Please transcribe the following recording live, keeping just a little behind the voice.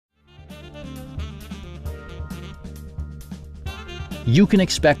You can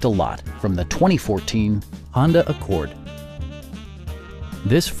expect a lot from the 2014 Honda Accord.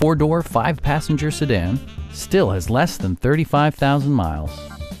 This four-door, five-passenger sedan still has less than 35,000 miles.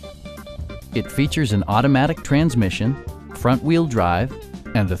 It features an automatic transmission, front-wheel drive,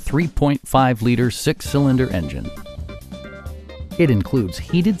 and the 3.5-liter six-cylinder engine. It includes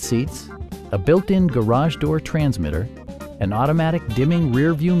heated seats, a built-in garage door transmitter, an automatic dimming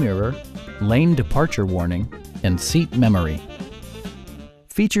rear-view mirror, lane departure warning, and seat memory.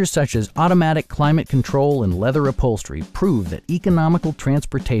 Features such as automatic climate control and leather upholstery prove that economical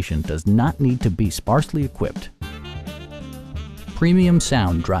transportation does not need to be sparsely equipped. Premium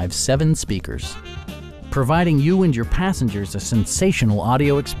sound drives 7 speakers, providing you and your passengers a sensational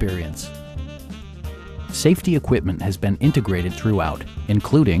audio experience. Safety equipment has been integrated throughout,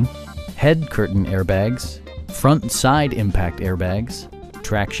 including head curtain airbags, front and side impact airbags,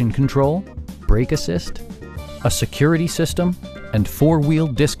 traction control, brake assist, a security system, and 4-wheel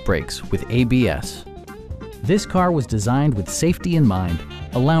disc brakes with ABS. This car was designed with safety in mind,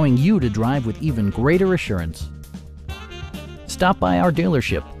 allowing you to drive with even greater assurance. Stop by our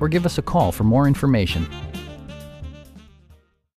dealership or give us a call for more information.